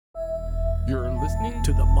listening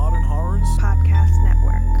to the Modern Horrors Podcast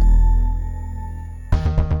Network.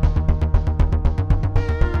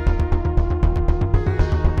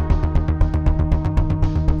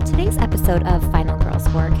 Today's episode of Final Girls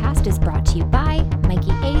Horrorcast is brought to you by Mikey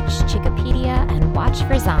H, Chickapedia, and Watch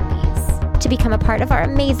for Zombies. To become a part of our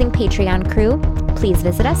amazing Patreon crew, please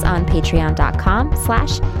visit us on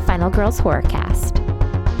patreon.com/finalgirlshorrorcast.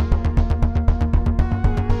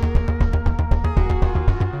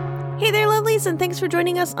 Hey there, lovelies, and thanks for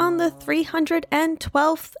joining us on the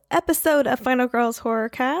 312th episode of Final Girls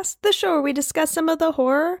Horrorcast, the show where we discuss some of the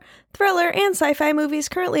horror, thriller, and sci-fi movies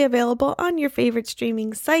currently available on your favorite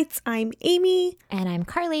streaming sites. I'm Amy. And I'm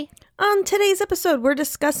Carly. On today's episode, we're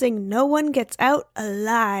discussing No One Gets Out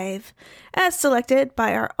Alive, as selected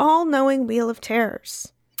by our all-knowing Wheel of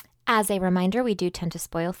Terrors. As a reminder, we do tend to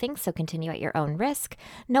spoil things, so continue at your own risk.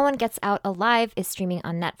 No One Gets Out Alive is streaming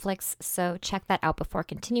on Netflix, so check that out before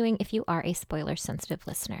continuing if you are a spoiler-sensitive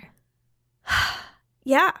listener.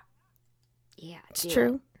 Yeah, It's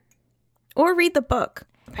true. Or read the book,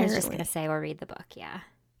 apparently. I was just going to say, or read the book, yeah.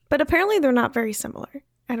 But apparently they're not very similar.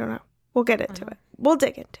 I don't know. We'll get into it. We'll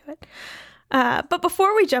dig into it. But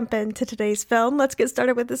before we jump into today's film, let's get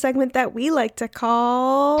started with the segment that we like to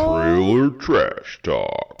call... Trailer Trash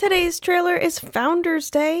Talk. Today's trailer is Founders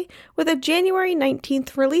Day with a January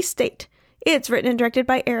 19th release date. It's written and directed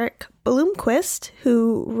by Eric Bloomquist,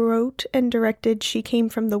 who wrote and directed She Came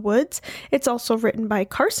from the Woods. It's also written by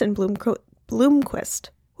Carson Bloomquist.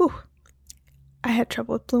 Whew. I had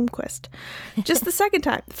trouble with Bloomquist. Just the second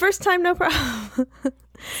time. The first time, no problem.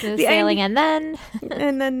 Smooth sailing, and then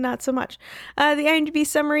not so much. The IMDb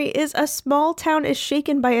summary is: a small town is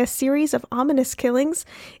shaken by a series of ominous killings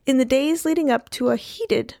in the days leading up to a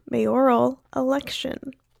heated mayoral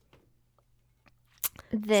election.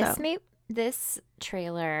 This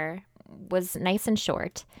trailer was nice and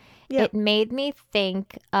short. Yep. It made me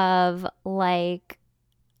think of like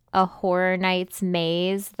a Horror Nights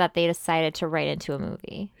maze that they decided to write into a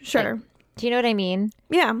movie. Sure. Like, do you know what I mean?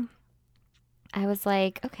 Yeah. I was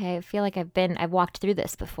like, okay, I feel like I've walked through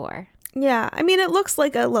this before. Yeah. I mean, it looks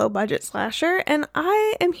like a low-budget slasher, and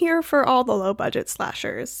I am here for all the low-budget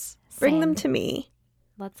slashers. Bring them Same. to me.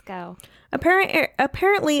 Let's go.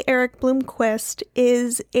 Apparently, Eric Bloomquist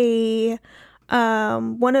is a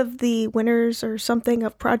one of the winners or something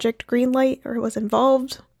of Project Greenlight, or was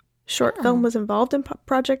involved. Film was involved in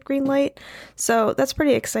Project Greenlight, so that's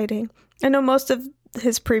pretty exciting. I know most of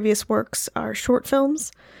his previous works are short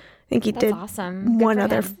films. I think he did awesome. one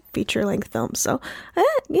other feature-length film. So,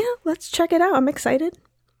 yeah, let's check it out. I'm excited.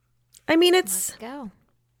 I mean, Let's go.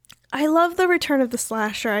 I love the return of the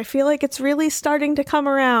slasher. I feel like it's really starting to come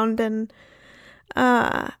around, and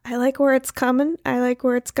I like where it's coming. I like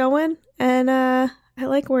where it's going, and I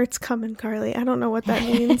like where it's coming, Carly. I don't know what that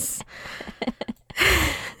means.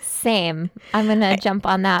 Same. I'm going to jump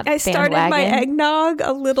on that I started my bandwagon. eggnog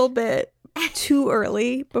a little bit too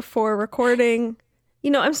early before recording.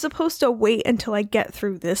 You know, I'm supposed to wait until I get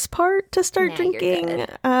through this part to start drinking.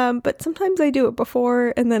 But sometimes I do it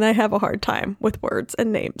before, and then I have a hard time with words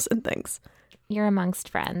and names and things. You're amongst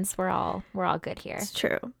friends. We're all good here. It's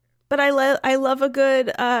true. But I love a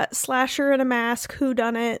good slasher in a mask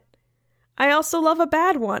whodunit. I also love a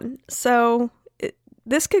bad one. So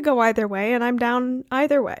this could go either way, and I'm down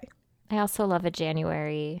either way. I also love a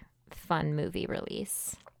January fun movie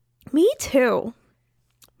release. Me too.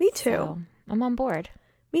 So I'm on board.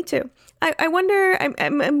 Me too. I wonder,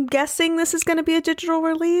 I'm guessing this is going to be a digital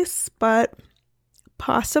release, but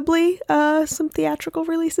possibly some theatrical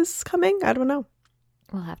releases coming. I don't know.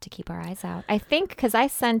 We'll have to keep our eyes out. I think because I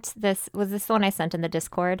sent this, was this the one I sent in the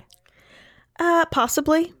Discord?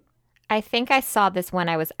 Possibly. I think I saw this when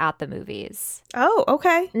I was at the movies. Oh,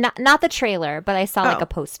 okay. Not the trailer, but I saw like a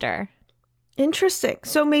poster. Interesting.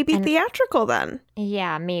 So maybe theatrical then.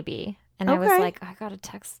 Yeah, maybe. And I was like, I gotta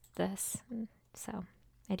text this. So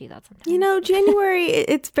I do that sometimes. You know, January,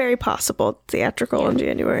 it's very possible theatrical in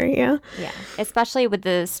January, yeah? Yeah, especially with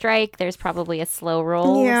the strike, there's probably a slow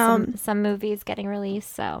roll. Yeah. Some movies getting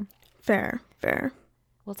released, so. Fair.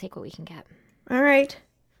 We'll take what we can get. All right.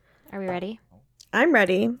 Are we ready? I'm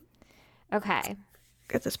ready. Okay.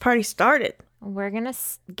 Get this party started. We're going to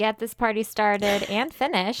get this party started and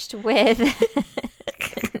finished with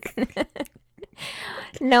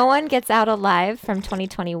No One Gets Out Alive from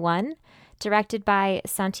 2021, directed by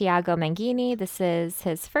Santiago Mangini. This is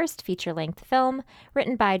his first feature-length film,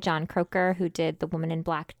 written by John Croker, who did The Woman in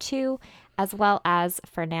Black 2, as well as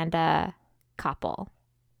Fernanda Koppel.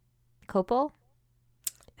 I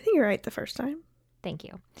think you're right the first time. Thank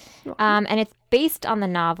you. And it's based on the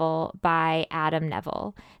novel by Adam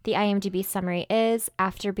Neville. The IMDb summary is,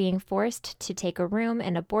 after being forced to take a room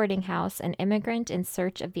in a boarding house, an immigrant in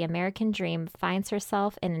search of the American dream finds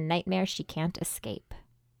herself in a nightmare she can't escape.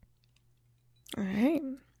 All right.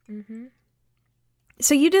 Mm-hmm.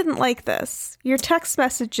 So you didn't like this. Your text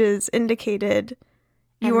messages indicated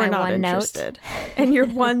you were not interested. And your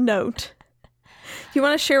one note. You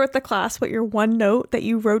want to share with the class what your one note that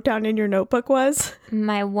you wrote down in your notebook was?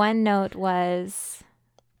 My one note was,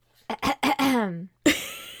 I'm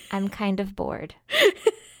kind of bored.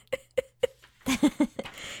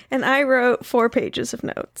 And I wrote 4 pages of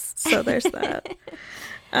notes. So there's that.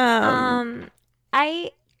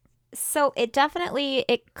 So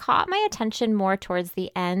it caught my attention more towards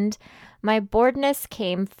the end. My boredness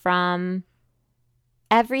came from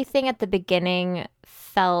everything at the beginning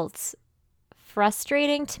felt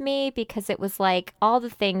frustrating to me because it was like all the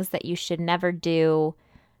things that you should never do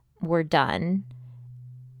were done.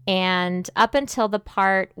 And up until the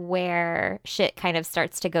part where shit kind of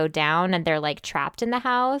starts to go down and they're like trapped in the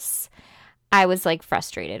house, I was like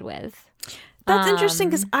frustrated with. That's interesting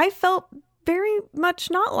because I felt very much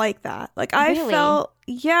not like that. Like I felt,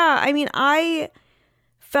 I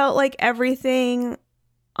felt like everything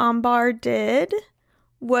Ambar did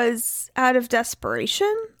was out of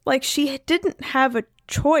desperation. Like she didn't have a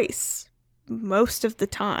choice most of the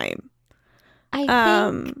time.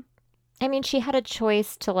 I mean, she had a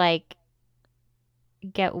choice to like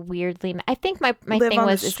get weirdly. I think my live thing on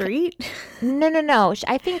was the street. No.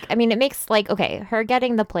 I mean, it makes like, okay, her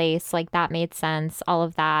getting the place, like that made sense, all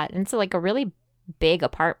of that. And so like a really big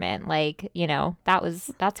apartment, like, you know,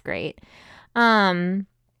 that's great.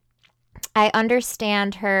 I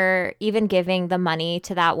understand her even giving the money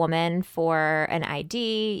to that woman for an ID,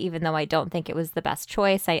 even though I don't think it was the best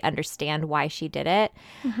choice. I understand why she did it.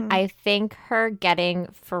 Mm-hmm. I think her getting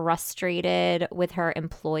frustrated with her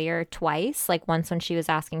employer twice, like once when she was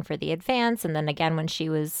asking for the advance and then again when she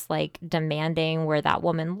was like demanding where that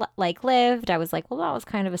woman like lived, I was like, well, that was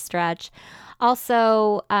kind of a stretch.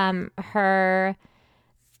 Also, her...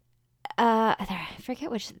 I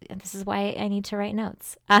forget which. This is why I need to write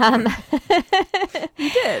notes. You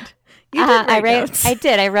did. You did write notes. I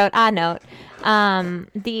did. I wrote a note.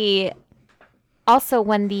 Also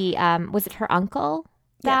when the was it her uncle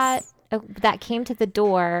that came to the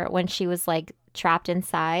door when she was like trapped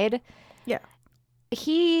inside? Yeah.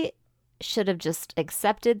 He should have just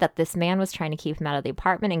accepted that this man was trying to keep him out of the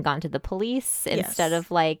apartment and gone to the police instead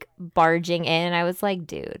of like barging in. I was like,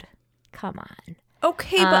 dude, come on.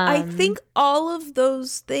 Okay, but I think all of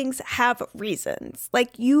those things have reasons.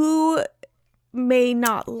 Like, you may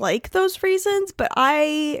not like those reasons, but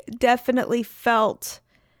I definitely felt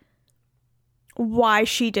why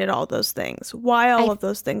she did all those things, why all of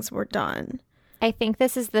those things were done. I think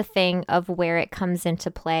this is the thing of where it comes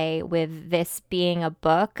into play with this being a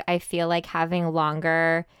book. I feel like having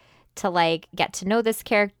longer to, like, get to know this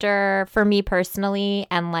character, for me personally,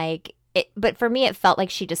 and, like, but for me, it felt like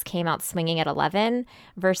she just came out swinging at 11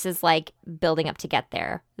 versus like building up to get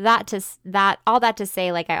there. All that to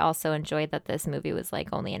say, like, I also enjoyed that this movie was like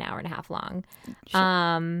only an hour and a half long.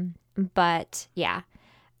 Sure. But yeah,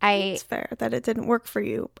 it's fair that it didn't work for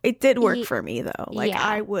you. It did work for me though. Like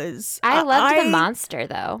I loved the monster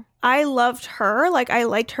though. I loved her. Like I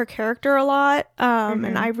liked her character a lot.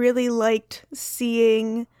 And I really liked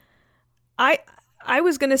seeing. I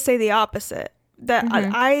was gonna say the opposite. That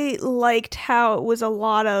I liked how it was a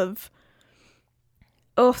lot of,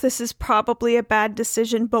 oh, this is probably a bad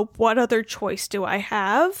decision, but what other choice do I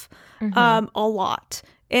have? A lot.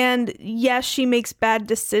 And yes, she makes bad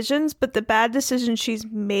decisions, but the bad decisions she's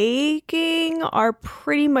making are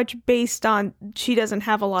pretty much based on she doesn't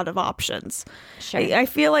have a lot of options. Sure. I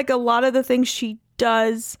feel like a lot of the things she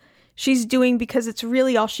does, she's doing because it's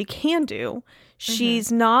really all she can do.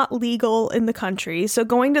 She's not legal in the country. So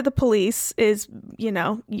going to the police is, you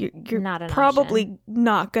know, you're not probably option.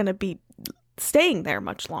 Not going to be staying there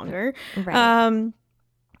much longer. Right.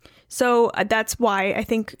 So that's why I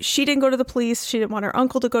think she didn't go to the police. She didn't want her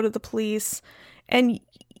uncle to go to the police. And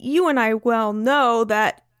you and I well know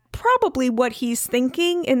that probably what he's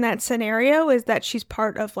thinking in that scenario is that she's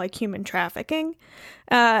part of like human trafficking.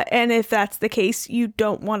 And if that's the case, you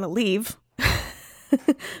don't want to leave.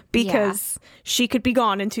 Because she could be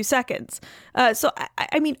gone in 2 seconds. So,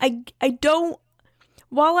 I mean, I don't,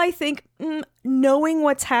 while I think knowing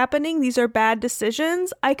what's happening, these are bad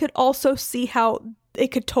decisions, I could also see how it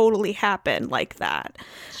could totally happen like that.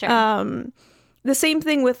 Sure. The same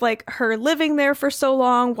thing with like her living there for so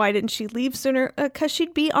long. Why didn't she leave sooner? Because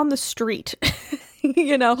she'd be on the street,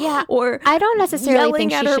 you know? Yeah. Or I don't necessarily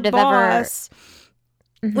think she should have ever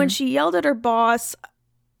when she yelled at her boss,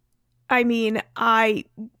 I mean, I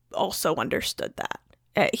also understood that.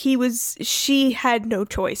 She had no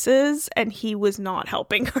choices, and he was not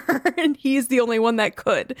helping her, and he's the only one that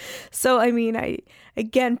could. So, I mean,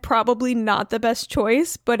 again, probably not the best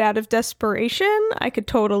choice, but out of desperation, I could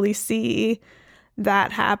totally see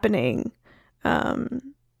that happening. Yeah,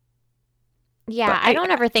 I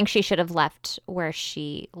don't ever think she should have left where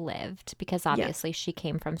she lived, because obviously she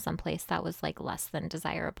came from someplace that was like less than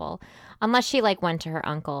desirable, unless she like went to her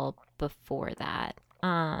uncle before that.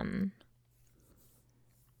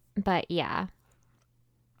 But yeah,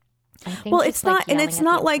 I think well, it's not, and it's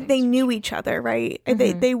not like they knew each other, right?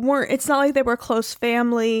 They weren't. It's not like they were close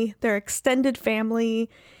family. They're extended family.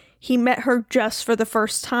 He met her just for the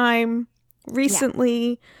first time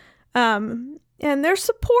recently, and they're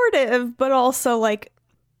supportive, but also like,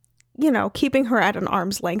 you know, keeping her at an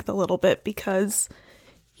arm's length a little bit, because,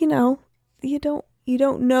 you know, you don't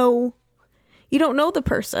know the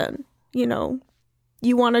person, you know.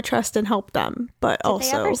 You want to trust and help them, but Did also...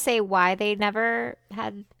 Did they ever say why they never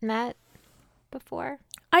had met before?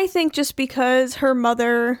 I think just because her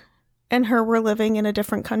mother and her were living in a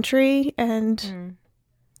different country, and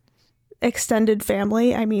extended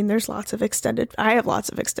family. I mean, there's lots of extended... I have lots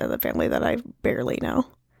of extended family that I barely know.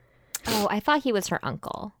 Oh, I thought he was her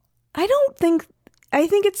uncle. I think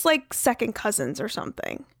it's like second cousins or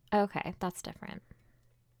something. Okay, that's different.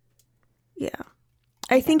 Yeah.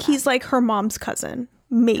 I think he's like her mom's cousin.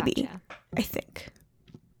 Maybe. Gotcha. I think.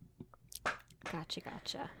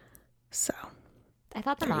 Gotcha. So. I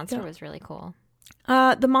thought the monster was really cool.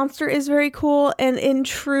 The monster is very cool, and in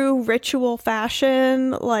true ritual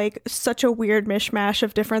fashion, like such a weird mishmash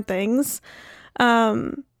of different things.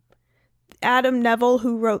 Adam Neville,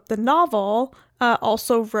 who wrote the novel,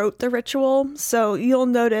 also wrote the ritual, so you'll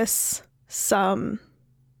notice some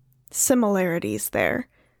similarities there.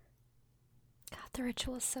 The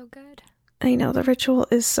ritual is so good. I know, the ritual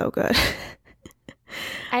is so good.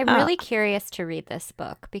 I'm really curious to read this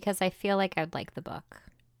book, because I feel like I'd like the book.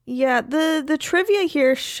 Yeah, the trivia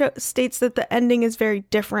here states that the ending is very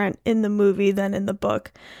different in the movie than in the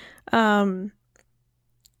book. I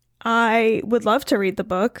would love to read the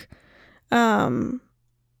book, even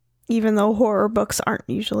though horror books aren't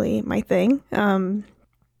usually my thing. I don't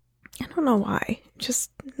know why.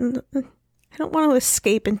 Just... I don't want to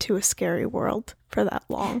escape into a scary world for that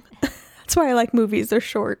long. That's why I like movies. They're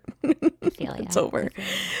short. It's over.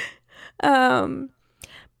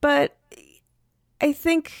 But I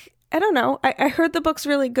think, I don't know. I heard the book's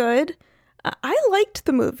really good. I liked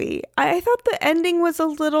the movie. I thought the ending was a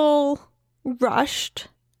little rushed.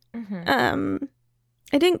 I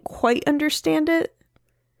didn't quite understand it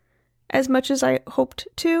as much as I hoped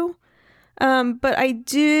to. But I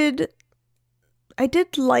did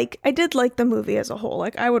like the movie as a whole.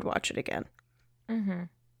 Like, I would watch it again.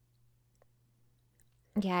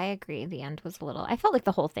 Yeah, I agree. The end was I felt like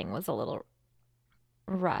the whole thing was a little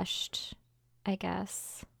rushed, I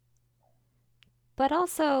guess. But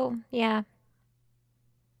also, yeah,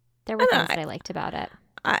 there were things that I liked about it.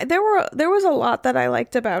 There was a lot that I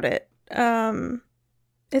liked about it.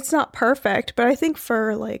 It's not perfect, but I think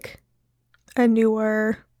for like a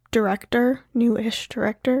newish director,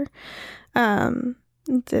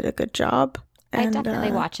 did a good job. And, I'd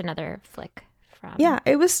definitely watch another flick from... Yeah,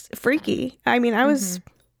 it was freaky. I mean, I was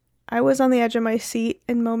on the edge of my seat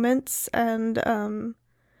in moments, and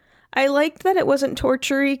I liked that it wasn't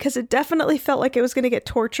torture-y, because it definitely felt like it was going to get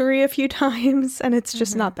torture-y a few times, and it's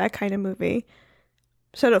just not that kind of movie.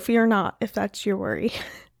 So fear not if that's your worry.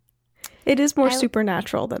 It is more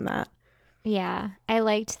supernatural than that. Yeah, I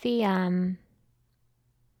liked the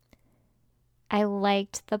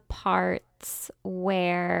parts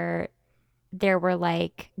where there were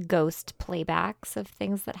like ghost playbacks of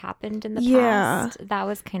things that happened in the past. That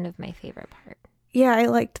was kind of my favorite part. Yeah, I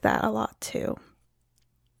liked that a lot too.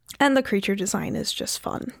 And the creature design is just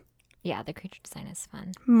fun. Yeah, the creature design is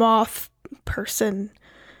fun. Moth person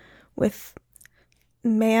with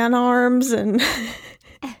man arms and...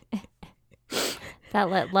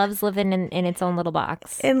 that loves living in its own little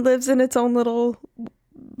box. And lives in its own little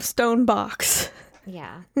stone box.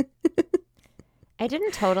 Yeah. I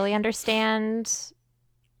didn't totally understand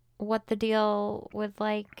what the deal with,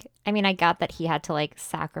 like... I mean, I got that he had to, like,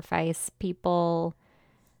 sacrifice people,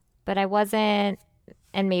 but I wasn't...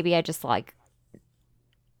 And maybe I just, like,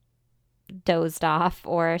 dozed off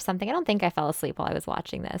or something. I don't think I fell asleep while I was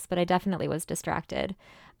watching this, but I definitely was distracted.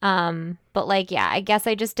 But, like, yeah, I guess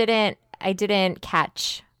I just didn't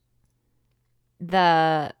catch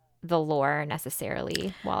the lore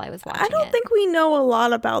necessarily while I was watching it. I don't think we know a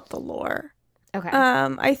lot about the lore. Okay.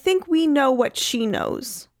 I think we know what she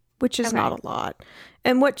knows, which is not a lot.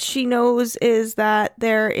 And what she knows is that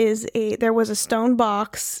there was a stone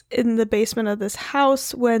box in the basement of this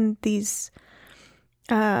house when these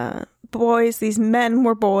these men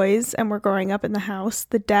were boys and were growing up in the house.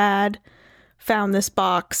 The dad found this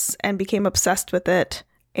box and became obsessed with it.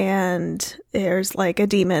 And there's like a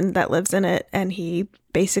demon that lives in it, and he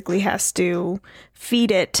basically has to feed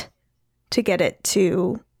it to get it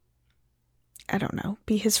to, I don't know,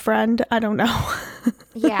 be his friend. I don't know.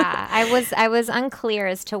 Yeah, I was unclear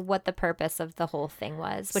as to what the purpose of the whole thing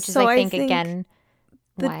was, which is I think again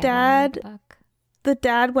the why I dad wanted the book. the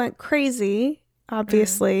dad went crazy,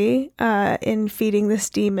 obviously, in feeding this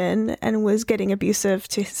demon and was getting abusive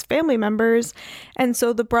to his family members, and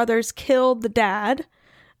so the brothers killed the dad.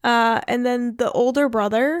 And then the older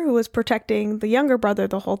brother, who was protecting the younger brother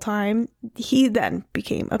the whole time, he then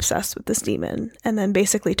became obsessed with this demon and then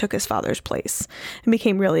basically took his father's place and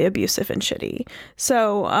became really abusive and shitty.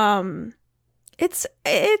 So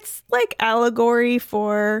it's like allegory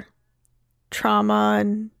for trauma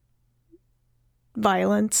and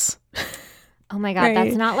violence. Oh my God, Right.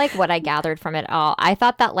 that's not like what I gathered from it all. I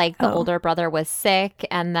thought that like the older brother was sick,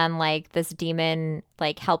 and then like this demon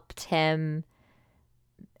like helped him.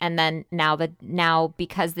 And then now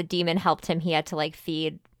because the demon helped him, he had to like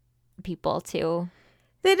feed people too.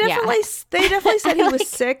 They definitely said he was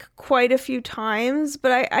sick quite a few times,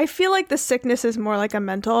 but I feel like the sickness is more like a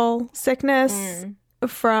mental sickness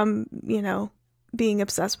from, being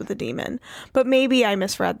obsessed with a demon. But maybe I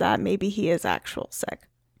misread that. Maybe he is actual sick.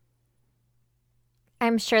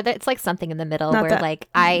 I'm sure that it's like something in the middle Not where that like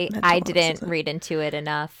I didn't upset. read into it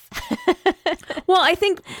enough. Well, I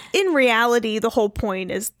think in reality, the whole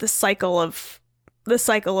point is the cycle of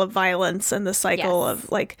violence and the cycle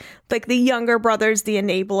of like the younger brother's the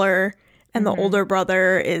enabler and the older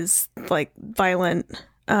brother is like violent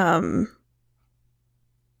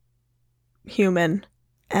human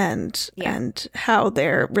and how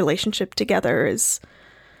their relationship together is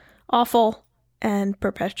awful and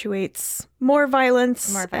perpetuates more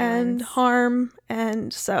violence and harm,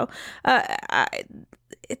 and so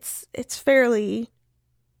it's fairly,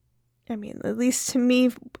 I mean, at least to me,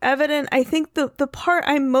 evident. I think the part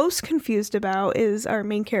I'm most confused about is our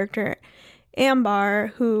main character,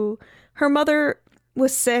 Ambar, who her mother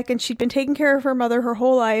was sick and she'd been taking care of her mother her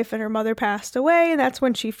whole life, and her mother passed away, and that's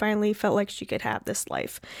when she finally felt like she could have this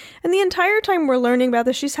life. And the entire time we're learning about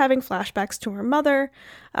this, she's having flashbacks to her mother.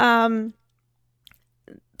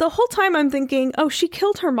 The whole time I'm thinking, oh, she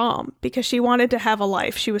killed her mom because she wanted to have a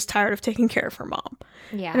life. She was tired of taking care of her mom.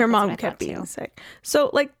 Yeah, and her mom kept being sick. So,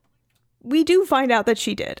 like, we do find out that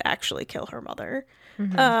she did actually kill her mother.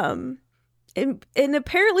 And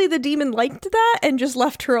apparently the demon liked that and just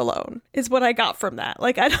left her alone, is what I got from that.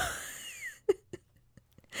 Like, I don't...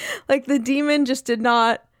 like, the demon just did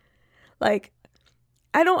not... Like,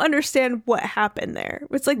 I don't understand what happened there.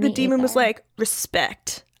 It's like the demon was like,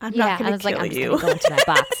 respect. I'm not going to kill I'm you. just gonna go into my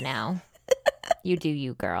box now. You do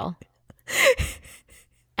you, girl.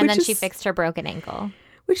 And then she fixed her broken ankle.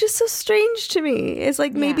 Which is so strange to me. It's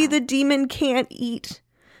like maybe the demon can't eat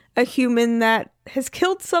a human that has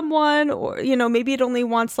killed someone, or, maybe it only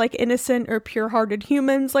wants like innocent or pure-hearted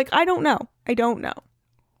humans. Like, I don't know.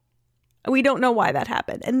 We don't know why that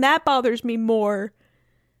happened. And that bothers me more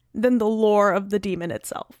than the lore of the demon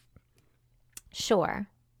itself. Sure.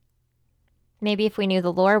 Maybe if we knew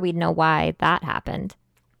the lore, we'd know why that happened.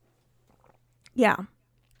 Yeah.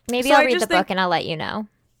 Maybe I'll read the book and I'll let you know.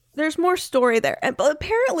 There's more story there. But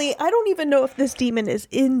apparently, I don't even know if this demon is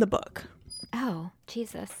in the book. Oh,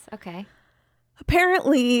 Jesus. Okay.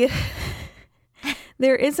 Apparently,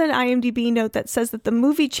 there is an IMDb note that says that the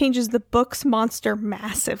movie changes the book's monster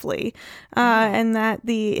massively, and that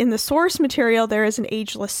in the source material there is an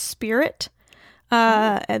ageless spirit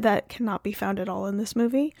that cannot be found at all in this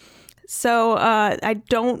movie. So I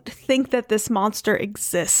don't think that this monster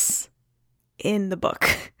exists in the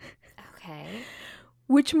book. Okay.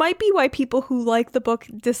 Which might be why people who like the book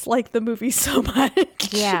dislike the movie so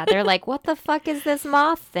much. Yeah, they're like, what the fuck is this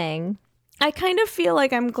moth thing? I kind of feel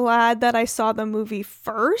like I'm glad that I saw the movie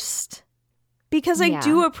first, because I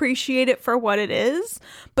do appreciate it for what it is.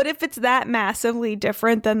 But if it's that massively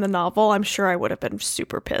different than the novel, I'm sure I would have been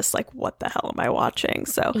super pissed. Like, what the hell am I watching?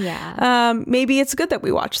 So maybe it's good that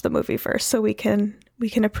we watch the movie first so we can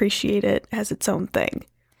appreciate it as its own thing.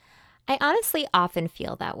 I honestly often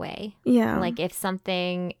feel that way. Yeah. Like if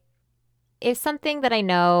something that I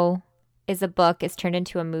know is a book is turned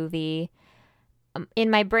into a movie, in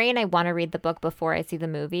my brain, I want to read the book before I see the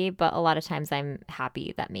movie, but a lot of times I'm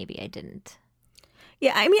happy that maybe I didn't.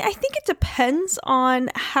 Yeah, I mean, I think it depends on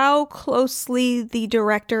how closely the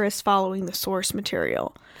director is following the source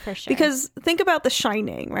material. For sure. Because think about The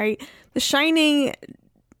Shining, right? The Shining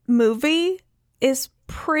movie is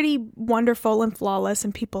pretty wonderful and flawless,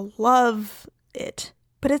 and people love it.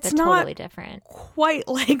 But it's They're not totally different. quite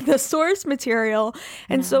like the source material.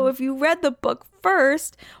 And so if you read the book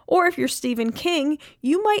first, or if you're Stephen King,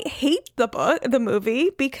 you might hate the movie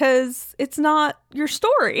because it's not your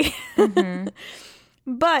story. Mm-hmm.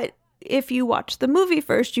 But if you watch the movie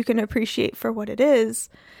first, you can appreciate for what it is.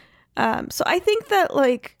 So I think that,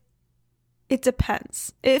 like, it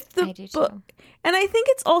depends. If the I do book, too. and I think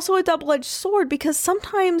it's also a double-edged sword because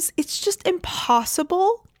sometimes it's just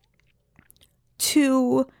impossible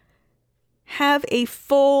to have a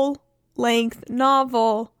full-length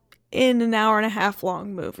novel in an hour and a half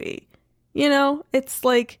long movie. You know, it's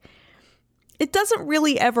like, it doesn't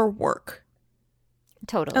really ever work.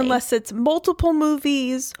 Totally. Unless it's multiple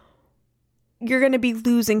movies, you're going to be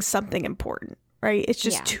losing something important, right? It's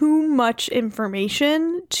just too much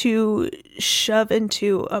information to shove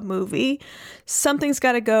into a movie. Something's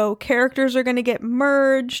got to go. Characters are going to get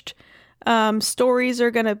merged. Stories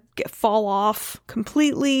are going to fall off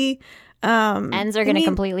completely. Ends are going to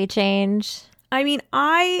completely change. I mean,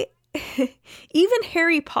 even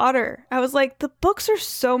Harry Potter, I was like, the books are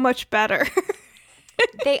so much better.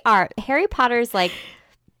 They are. Harry Potter's like,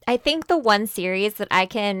 I think the one series that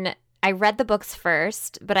I read the books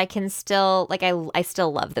first, but I can still, like, I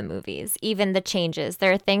still love the movies, even the changes.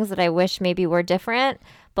 There are things that I wish maybe were different,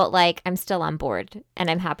 but, like, I'm still on board, and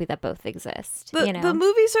I'm happy that both exist. The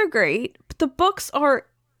movies are great, but the books are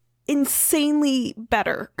insanely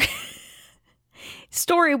better.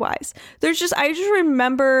 Story-wise. I just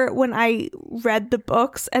remember when I read the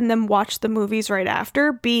books and then watched the movies right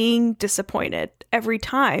after being disappointed every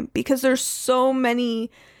time because there's so many,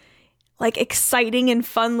 like, exciting and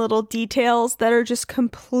fun little details that are just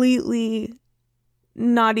completely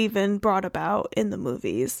not even brought about in the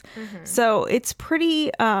movies. Mm-hmm. So it's pretty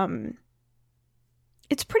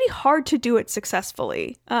hard to do it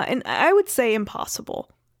successfully. And I would say impossible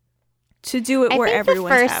to do it where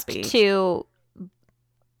everyone's happy. The first two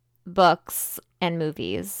books and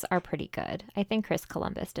movies are pretty good. I think Chris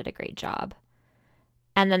Columbus did a great job.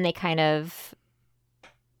 And then they kind of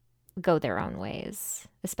go their own ways,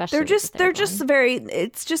 especially they're just very,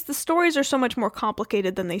 it's just the stories are so much more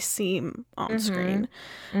complicated than they seem on screen.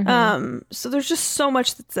 Mm-hmm. So there's just so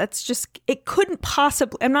much that's just, it couldn't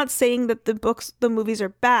possibly, I'm not saying that the movies are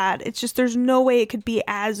bad, it's just there's no way it could be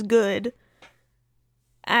as good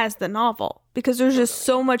as the novel because there's just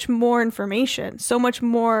so much more information, so much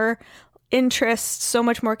more interest, so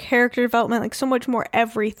much more character development, like so much more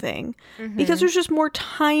everything, because there's just more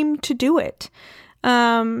time to do it.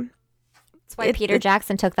 That's why Peter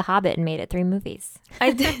Jackson took The Hobbit and made it 3 movies.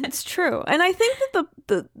 It's true. And I think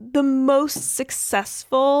that the most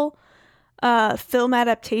successful film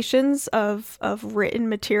adaptations of written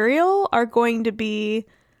material are going to be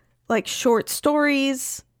like short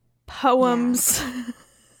stories, poems,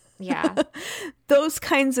 those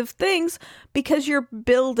kinds of things, because you're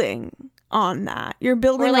building on that. You're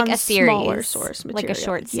building or like on a series, smaller source material. like a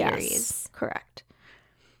short series. Yes, correct.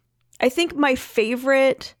 I think my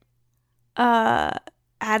favorite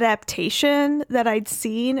adaptation that I'd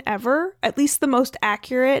seen ever, at least the most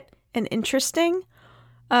accurate and interesting,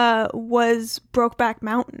 was Brokeback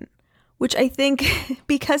Mountain, which I think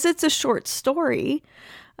because it's a short story,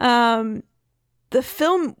 the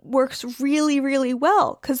film works really, really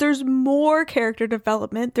well because there's more character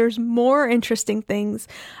development, there's more interesting things,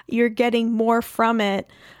 you're getting more from it.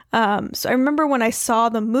 So I remember when I saw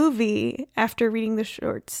the movie after reading the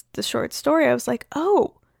short story, I was like,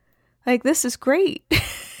 oh, like this is great.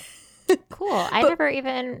 Cool. I never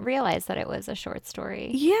even realized that it was a short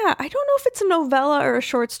story. Yeah, I don't know if it's a novella or a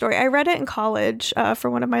short story. I read it in college for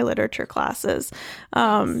one of my literature classes.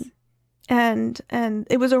 Nice. And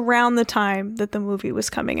it was around the time that the movie was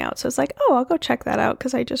coming out. So I was like, oh, I'll go check that out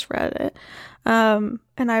because I just read it. And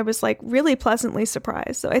I was like really pleasantly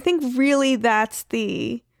surprised. So I think really that's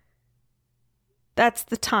the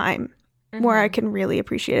time where I can really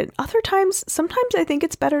appreciate it. Sometimes I think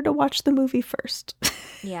it's better to watch the movie first.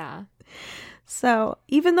 Yeah. So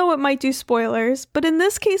even though it might do spoilers, but in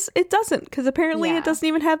this case it doesn't, because apparently it doesn't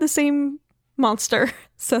even have the same monster.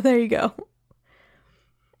 So there you go.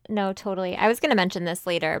 No, totally. I was going to mention this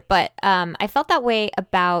later, but I felt that way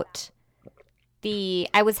about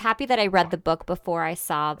I was happy that I read the book before I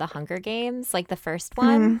saw The Hunger Games, like the first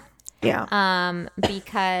one. Yeah.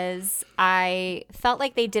 Because I felt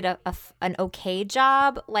like they did an okay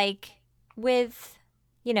job, like with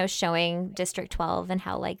showing District 12 and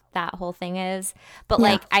how like that whole thing is. But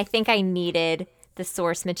Yeah. like, I think I needed the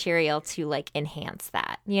source material to like enhance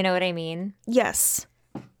that. You know what I mean? Yes.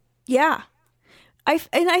 Yeah. I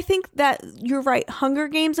think that you're right. Hunger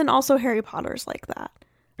Games and also Harry Potter's like that.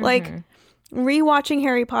 Like rewatching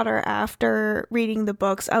Harry Potter after reading the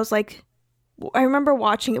books, I was like, I remember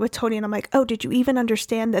watching it with Tony and I'm like, oh, did you even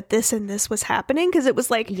understand that this and this was happening? Because it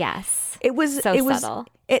was like, Yes. it was Subtle.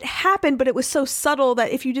 It happened, but it was so subtle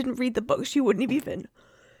that if you didn't read the books, you wouldn't have even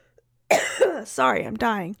sorry, I'm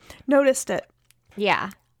dying. Noticed it.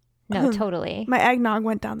 Yeah. No, totally. My eggnog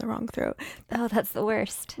went down the wrong throat. Oh, that's the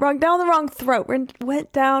worst. Went down the wrong throat.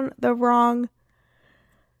 Went down the wrong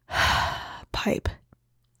pipe.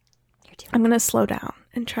 You're doing I'm going to slow down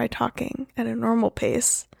and try talking at a normal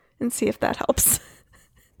pace and see if that helps.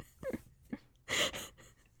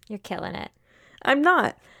 You're killing it. I'm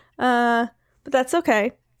not. But that's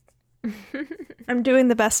okay. I'm doing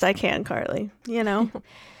the best I can, Carly. You know?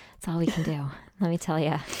 That's all we can do. Let me tell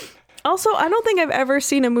you. Also, I don't think I've ever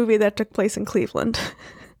seen a movie that took place in Cleveland.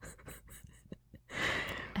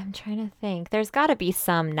 I'm trying to think. There's got to be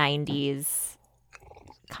some 90s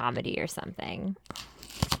comedy or something.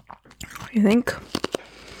 You think?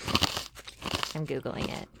 I'm Googling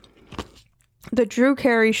it. The Drew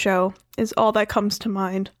Carey Show is all that comes to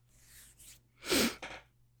mind.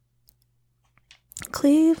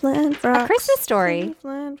 Cleveland rocks. A Christmas Story.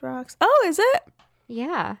 Cleveland rocks. Oh, is it?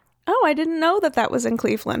 Yeah. Oh, I didn't know that was in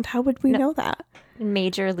Cleveland. How would we know that?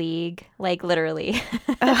 Major League. Like, literally.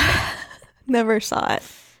 Never saw it.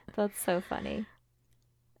 That's so funny.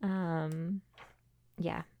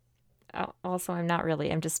 Yeah. Also,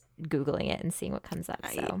 I'm just Googling it and seeing what comes up.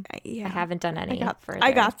 So yeah. I haven't done any further.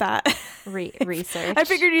 I got that. Research. I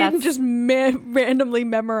figured you didn't just randomly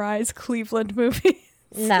memorize Cleveland movies.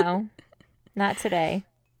 No, not today.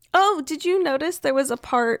 Oh, did you notice there was a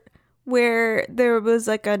part where there was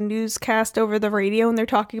like a newscast over the radio and they're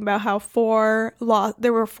talking about how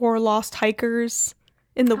there were 4 lost hikers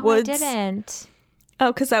in the woods? I didn't.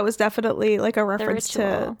 Oh, because that was definitely like a reference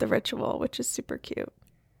Ritual. to The Ritual, which is super cute.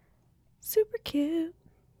 Super cute.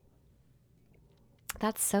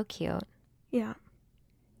 That's so cute. Yeah.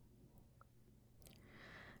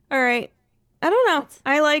 All right. I don't know.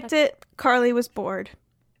 I liked it. Carly was bored.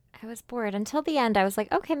 I was bored until the end. I was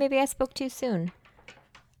like, okay, maybe I spoke too soon.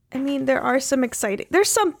 I mean, there are some exciting. There's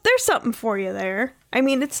something for you there. I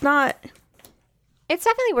mean, it's not. It's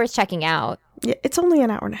definitely worth checking out. Yeah, it's only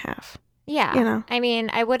an hour and a half. Yeah. You know. I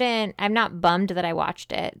mean, I'm not bummed that I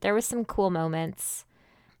watched it. There was some cool moments,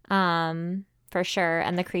 for sure.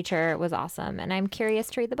 And the creature was awesome. And I'm curious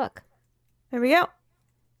to read the book. There we go.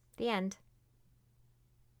 The end.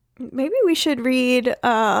 Maybe we should read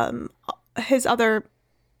his other.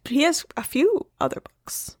 He has a few other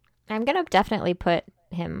books. I'm going to definitely put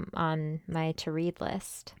him on my to-read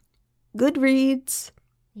list. Goodreads.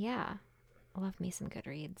 Yeah. I love me some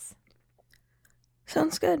Goodreads.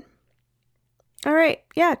 Sounds good. All right.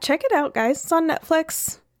 Yeah, check it out, guys. It's on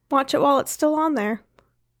Netflix. Watch it while it's still on there.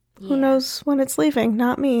 Yeah. Who knows when it's leaving?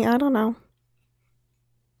 Not me. I don't know.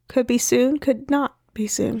 Could be soon. Could not be I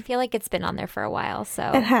soon. feel like it's been on there for a while,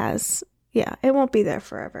 so. It has. Yeah, it won't be there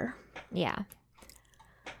forever. Yeah.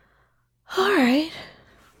 All right.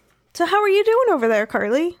 So how are you doing over there,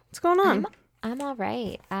 Carly? What's going on? I'm all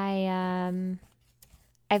right. I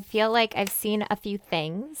feel like I've seen a few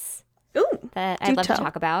things Ooh, that do I'd love tell. to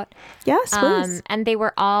talk about. Yes, please. And they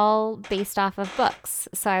were all based off of books.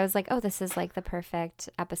 So I was like, oh, this is like the perfect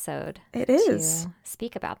episode It is. to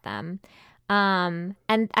speak about them. And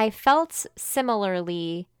I felt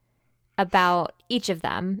similarly about each of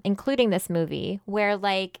them, including this movie, where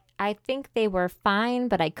like I think they were fine,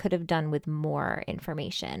 but I could have done with more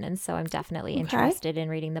information. And so I'm definitely interested in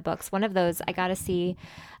reading the books. One of those, I got to see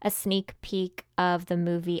a sneak peek of the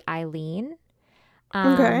movie Eileen,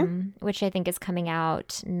 which I think is coming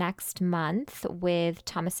out next month with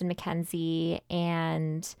Thomasin McKenzie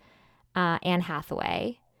and Anne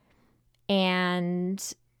Hathaway.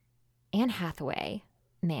 And Anne Hathaway,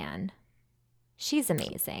 man, she's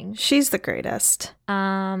amazing. She's the greatest.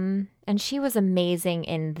 And she was amazing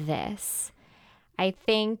in this. I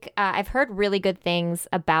think I've heard really good things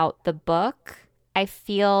about the book. I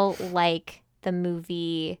feel like the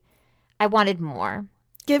movie, I wanted more.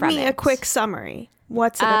 Give me it. a quick summary.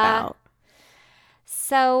 What's it about?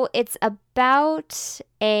 So it's about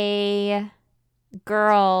a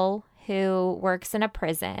girl who works in a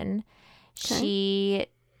prison. Okay.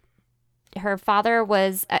 Her father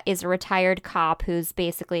is a retired cop who's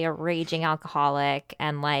basically a raging alcoholic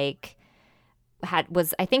and like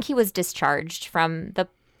I think he was discharged from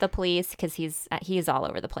the the police because he's all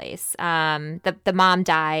over the place. The mom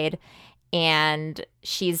died, and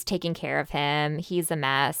she's taking care of him. He's a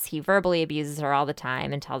mess. He verbally abuses her all the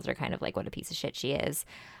time and tells her kind of like what a piece of shit she is.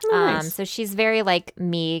 Nice. So she's very like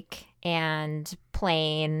meek and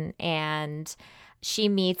plain, and she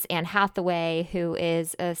meets Anne Hathaway, who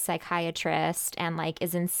is a psychiatrist and like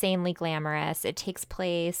is insanely glamorous. It takes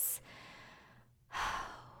place,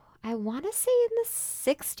 I want to say, in the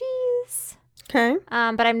 60s. Okay.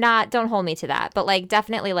 But I'm not, don't hold me to that, but like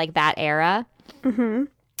definitely like that era. Mm-hmm.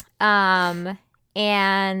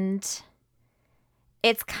 And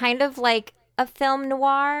it's kind of like a film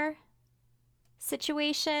noir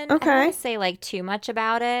situation. Okay. I don't want to say like too much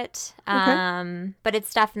about it. But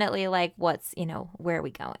it's definitely like what's, where are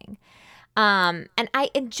we going? And I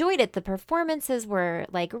enjoyed it. The performances were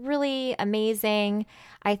like really amazing.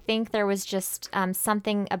 I think there was just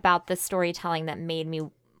something about the storytelling that made me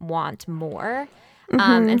want more.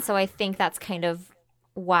 And so I think that's kind of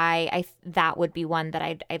why that would be one that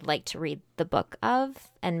I'd like to read the book of,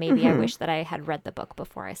 and maybe I wish that I had read the book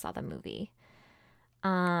before I saw the movie.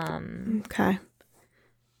 Okay.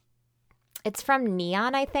 It's from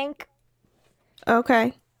Neon, I think.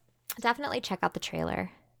 Okay. Definitely check out the trailer.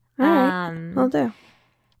 All right. Will do.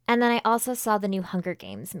 And then I also saw the new Hunger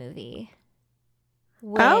Games movie,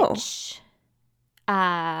 which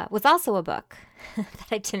was also a book that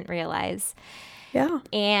I didn't realize. Yeah.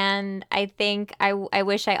 And I think I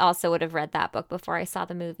wish I also would have read that book before I saw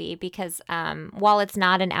the movie, because while it's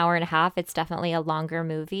not an hour and a half, it's definitely a longer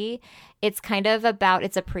movie. It's kind of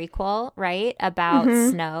it's a prequel, right? About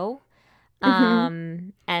Snow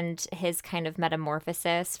and his kind of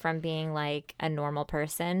metamorphosis from being like a normal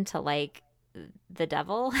person to like the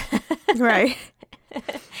devil. Right.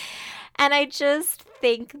 And I just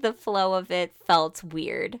think the flow of it felt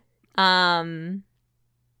weird.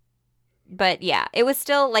 But yeah, it was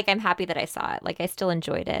still like, I'm happy that I saw it. Like, I still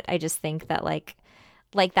enjoyed it. I just think that like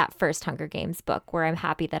that first Hunger Games book, where I'm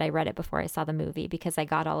happy that I read it before I saw the movie because I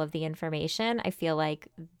got all of the information, I feel like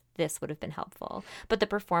this would have been helpful. But the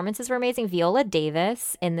performances were amazing. Viola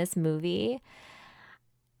Davis in this movie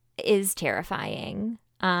is terrifying.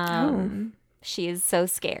 She is so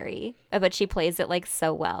scary, but she plays it like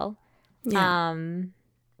so well. Yeah.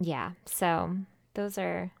 Yeah. So those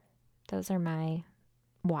are my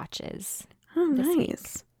watches. Oh, this nice. week.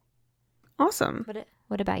 Awesome.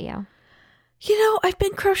 What about you? I've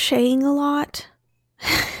been crocheting a lot.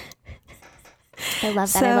 I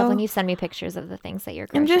love that. I love when you send me pictures of the things that you're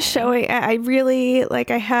crocheting. I'm just showing. I really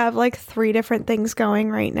I have like 3 different things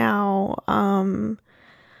going right now.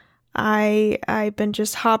 I've been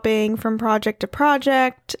just hopping from project to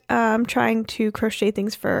project, trying to crochet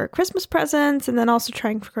things for Christmas presents, and then also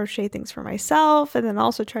trying to crochet things for myself, and then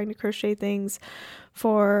also trying to crochet things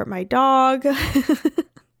for my dog.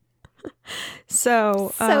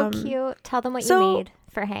 So cute. Tell them what you made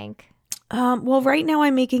for Hank. Well, right now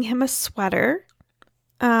I'm making him a sweater.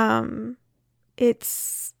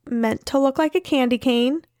 It's meant to look like a candy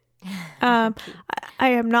cane. I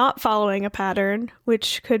am not following a pattern,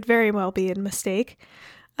 which could very well be a mistake.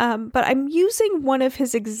 But I'm using one of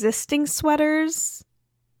his existing sweaters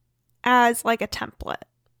as like a template.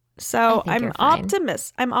 So I'm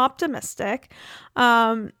optimistic.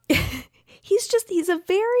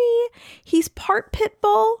 He's part pit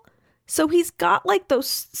bull. So he's got like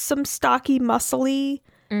some stocky, muscly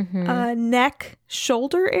neck,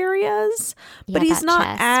 shoulder areas, but he's not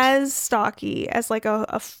chest. as stocky as like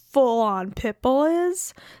a full-on pit bull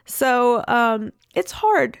is. So it's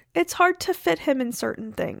hard. It's hard to fit him in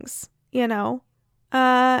certain things,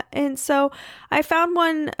 and so I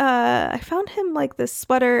found him like this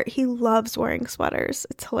sweater. He loves wearing sweaters.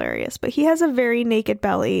 It's hilarious, but he has a very naked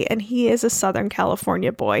belly, and he is a Southern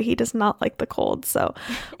California boy. He does not like the cold. So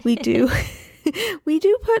we do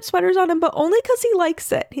put sweaters on him, but only because he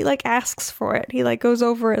likes it. He like asks for it. He like goes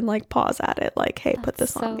over and like paws at it like, hey, put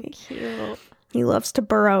this on me. Cute. He loves to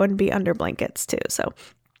burrow and be under blankets too. So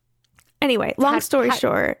anyway, long story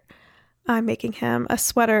short, I'm making him a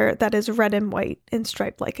sweater that is red and white and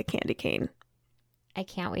striped like a candy cane. I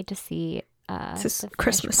can't wait to see it's his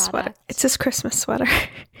Christmas sweater. It's his Christmas sweater.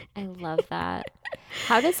 I love that.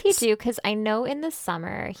 How does he do? Because I know in the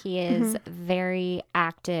summer he is very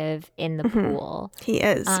active in the pool. He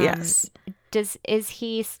is, yes. Is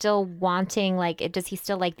he still wanting, does he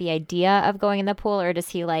still like the idea of going in the pool, or does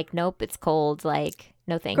he like, nope, it's cold, like,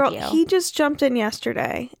 no thank Girl, you? He just jumped in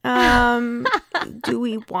yesterday. Do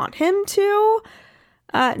we want him to?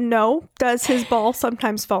 No. Does his ball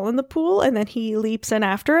sometimes fall in the pool and then he leaps in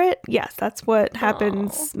after it? Yes, that's what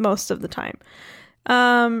happens most of the time.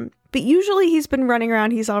 But usually he's been running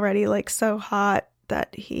around. He's already like so hot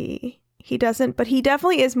that he doesn't, but he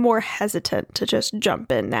definitely is more hesitant to just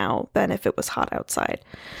jump in now than if it was hot outside.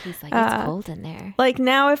 He's like, it's cold in there. Like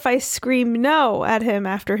now, if I scream no at him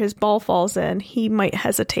after his ball falls in, he might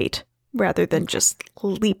hesitate rather than just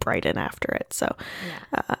leap right in after it. So,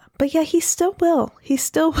 but yeah, he still will. He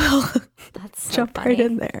still will That's so jump funny. right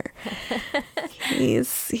in there.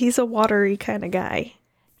 He's a watery kind of guy.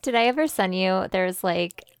 Did I ever send you? There's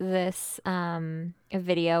like this a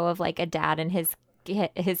video of like a dad and his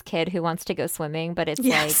kid who wants to go swimming, but it's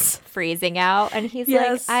like freezing out, and he's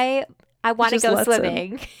Yes. like, I want to Just go lets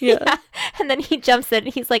swimming. Yeah. And then he jumps in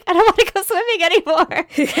and he's like, I don't want to go swimming anymore.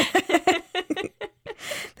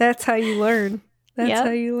 That's how you learn. That's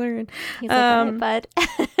how you learn. He's like, all right, bud.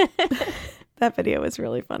 That video was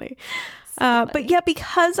really funny. But yeah,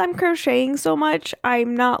 because I'm crocheting so much,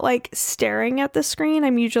 I'm not like staring at the screen.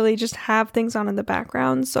 I'm usually just have things on in the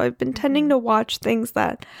background. So I've been tending to watch things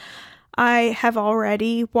that I have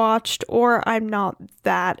already watched or I'm not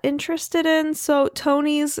that interested in. So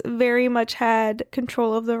Tony's very much had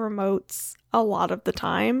control of the remotes a lot of the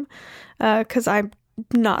time because I'm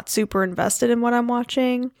not super invested in what I'm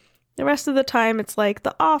watching. The rest of the time it's like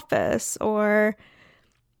The Office or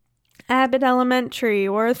Abbott Elementary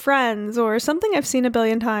or Friends or something I've seen a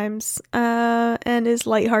billion times and is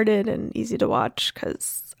lighthearted and easy to watch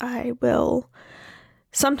because I will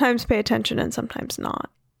sometimes pay attention and sometimes not.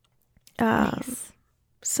 Nice.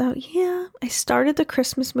 So yeah, I started the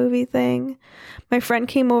Christmas movie thing. My friend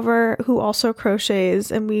came over who also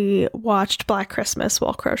crochets and we watched Black Christmas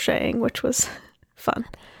while crocheting, which was fun.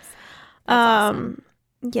 That's awesome.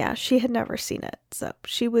 Yeah, she had never seen it. So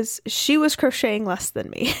she was crocheting less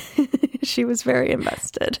than me. She was very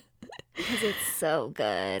invested. Because it's so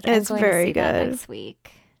good. It's I'm going very to see that good. next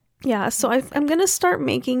week. Yeah, so I'm going to start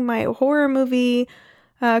making my horror movie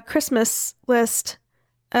Christmas list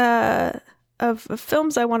of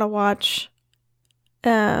films I want to watch.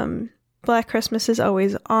 Black Christmas is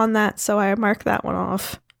always on that, so I mark that one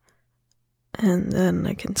off. And then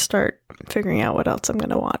I can start figuring out what else I'm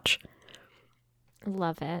going to watch.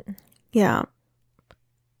 Love it. Yeah.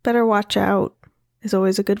 Better Watch Out is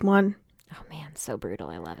always a good one. Oh man, so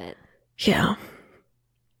brutal. I love it. Yeah.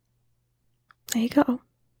 There you go.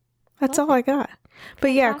 That's all I got.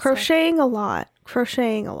 But yeah, crocheting a lot.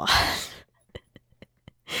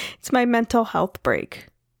 It's my mental health break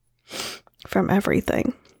from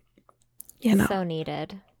everything. You know. So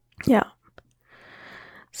needed. Yeah.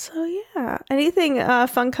 So yeah. Anything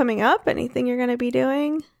fun coming up? Anything you're going to be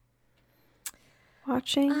doing?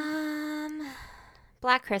 Watching?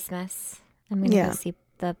 Black Christmas. I'm going to go see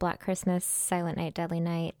the Black Christmas Silent Night Deadly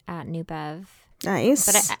Night at New Bev. Nice.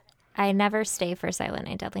 But I never stay for Silent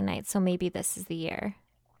Night Deadly Night, so maybe this is the year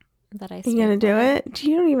that I stay. You going to do for it?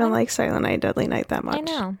 You don't even like Silent Night Deadly Night that much. I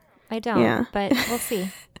know. I don't. Yeah. But we'll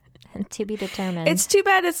see. And to be determined. It's too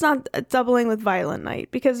bad it's not doubling with Violent Night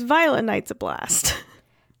because Violent Night's a blast.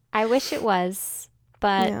 I wish it was,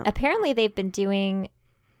 but apparently they've been doing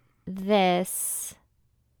this.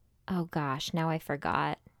 Oh gosh, now I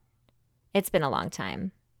forgot. It's been a long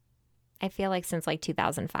time. I feel like since like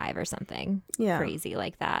 2005 or something. Yeah. Crazy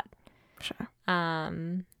like that. Sure.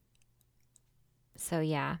 So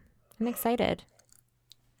yeah, I'm excited.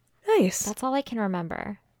 Nice. That's all I can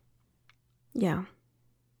remember. Yeah.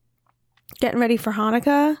 Getting ready for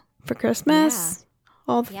Hanukkah, for Christmas,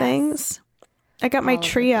 all the things. I got my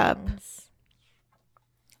tree up,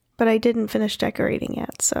 but I didn't finish decorating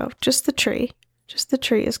yet. So just the tree. Just the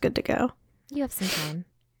tree is good to go. You have some time.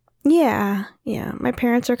 Yeah. Yeah. My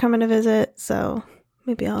parents are coming to visit, so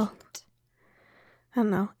maybe I don't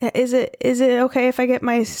know. Is it okay if I get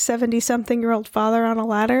my 70-something-year-old father on a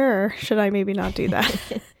ladder, or should I maybe not do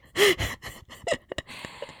that?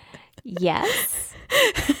 Yes.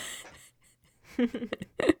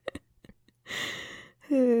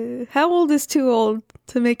 How old is too old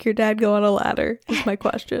to make your dad go on a ladder is my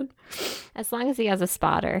question. As long as he has a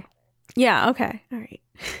spotter. Yeah, okay. All right.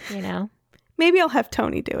 You know? Maybe I'll have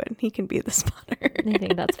Tony do it and he can be the spotter. I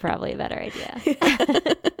think that's probably a better idea.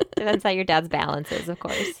 Depends how your dad's balance is, of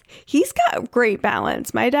course. He's got great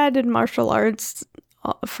balance. My dad did martial arts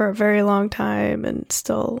for a very long time and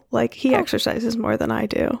still, like, he exercises more than I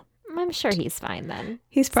do. I'm sure he's fine then.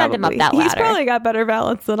 He's Send him up that ladder. He's probably got better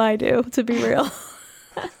balance than I do, to be real.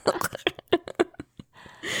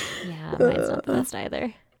 Yeah, mine's not the best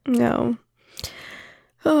either. No.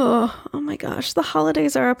 Oh my gosh. The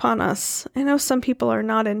holidays are upon us. I know some people are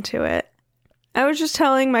not into it. I was just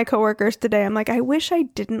telling my coworkers today, I'm like, I wish I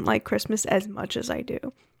didn't like Christmas as much as I do.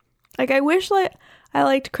 Like, I wish I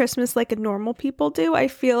liked Christmas like normal people do. I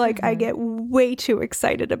feel like I get way too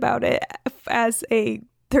excited about it as a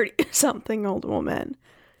 30-something old woman,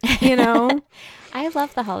 you know? I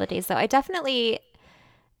love the holidays, though. I definitely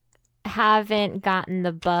haven't gotten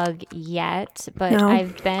the bug yet, but No.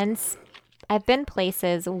 I've been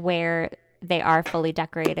places where they are fully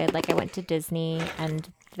decorated. Like I went to Disney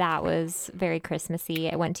and that was very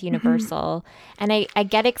Christmassy. I went to Universal and I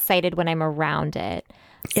get excited when I'm around it.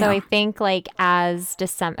 So I think like as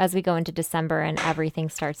we go into December and everything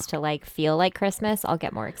starts to like feel like Christmas, I'll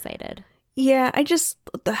get more excited. Yeah,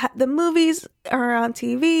 the movies are on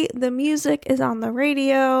TV, the music is on the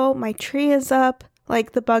radio, my tree is up.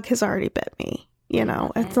 Like the bug has already bit me. You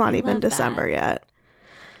know, it's not even December yet.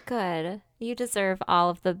 Good. You deserve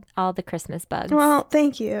all the Christmas bugs. Well,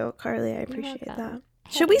 thank you, Carly. I appreciate that.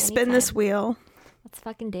 Should we spin this wheel? Let's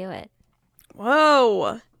fucking do it.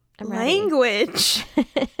 Whoa. I'm ready. Language.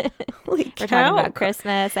 Holy cow. We're talking about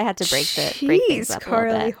Christmas. I had to break things up Carly.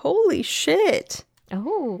 a little bit. Holy shit.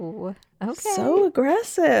 Oh, okay. So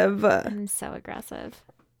aggressive. I'm so aggressive.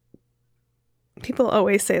 People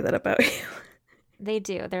always say that about you. They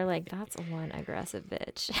do. They're like, that's one aggressive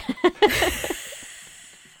bitch.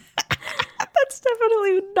 That's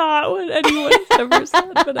definitely not what anyone's ever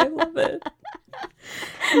said, but I love it.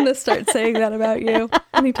 I'm going to start saying that about you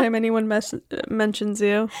anytime anyone mentions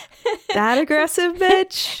you. That aggressive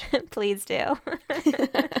bitch? Please do.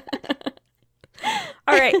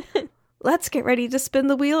 All right. Let's get ready to spin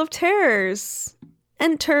the Wheel of Terrors.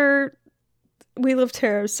 Enter Wheel of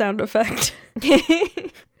Terrors sound effect.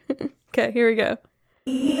 Okay, here we go.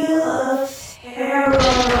 Wheel of Terrors.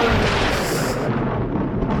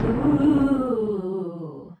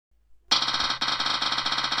 Ooh.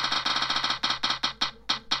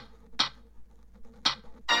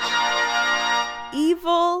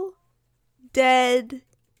 Evil Dead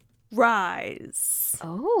Rise.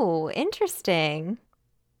 Oh, interesting.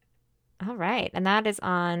 All right. And that is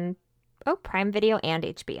on Prime Video and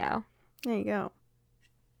HBO. There you go.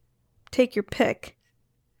 Take your pick.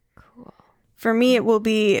 Cool. For me, it will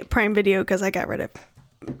be Prime Video because I got rid of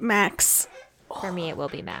Max. For me, it will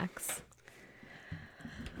be Max.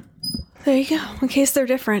 There you go. In case they're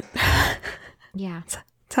different. Yeah.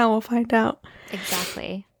 That's how we'll find out.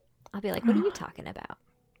 Exactly. I'll be like, what are you talking about?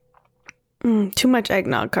 Too much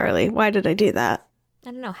eggnog, Carly. Why did I do that?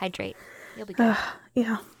 I don't know. Hydrate. You'll be good.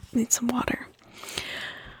 Yeah. Need some water.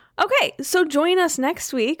 Okay, so join us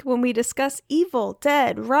next week when we discuss Evil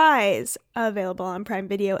Dead Rise, available on Prime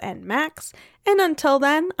Video and Max. And until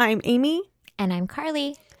then, I'm Amy. And I'm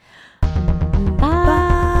Carly.